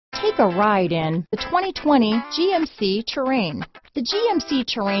Take a ride in the 2020 GMC Terrain. The GMC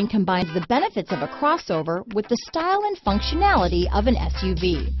Terrain combines the benefits of a crossover with the style and functionality of an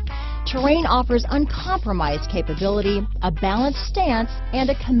SUV. Terrain offers uncompromised capability, a balanced stance, and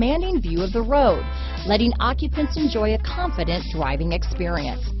a commanding view of the road, letting occupants enjoy a confident driving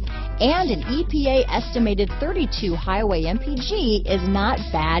experience. And an EPA estimated 32 highway MPG is not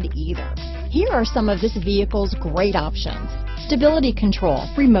bad either. Here are some of this vehicle's great options: stability control,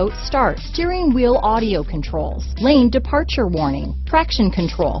 remote start, steering wheel audio controls, lane departure warning, traction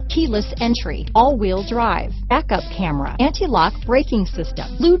control, keyless entry, all-wheel drive, backup camera, anti-lock braking system,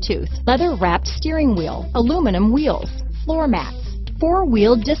 Bluetooth, leather-wrapped steering wheel, aluminum wheels, floor mats,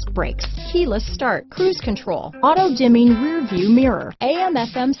 four-wheel disc brakes, keyless start, cruise control, auto-dimming rear-view mirror,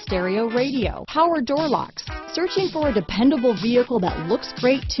 AM/FM stereo radio, power door locks. Searching for a dependable vehicle that looks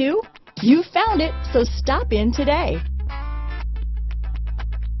great too? You found it, so stop in today.